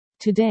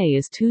Today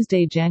is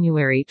Tuesday,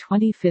 January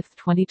 25,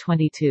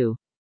 2022.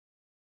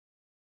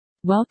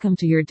 Welcome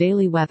to your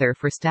daily weather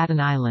for Staten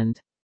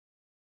Island.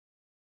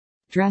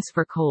 Dress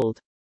for cold.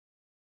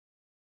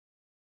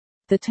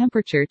 The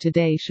temperature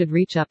today should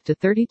reach up to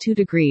 32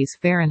 degrees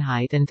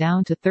Fahrenheit and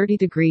down to 30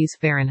 degrees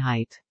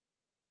Fahrenheit.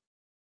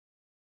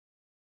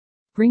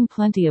 Bring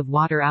plenty of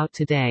water out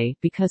today,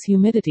 because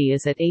humidity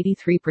is at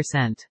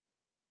 83%.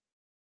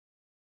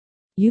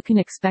 You can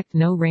expect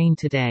no rain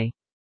today.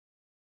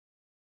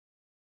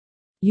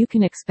 You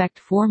can expect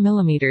 4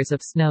 millimeters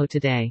of snow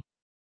today.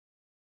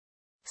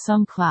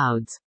 Some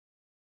clouds.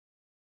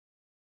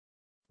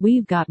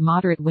 We've got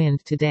moderate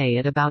wind today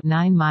at about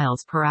 9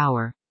 miles per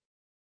hour.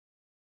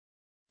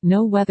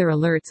 No weather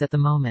alerts at the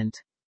moment.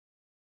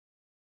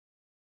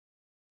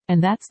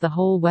 And that's the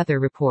whole weather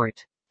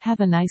report.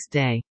 Have a nice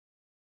day.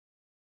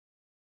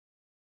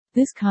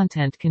 This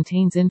content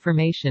contains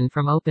information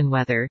from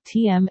OpenWeather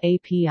 (TM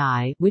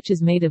API), which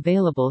is made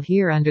available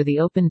here under the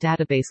Open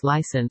Database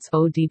License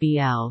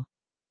 (ODBL).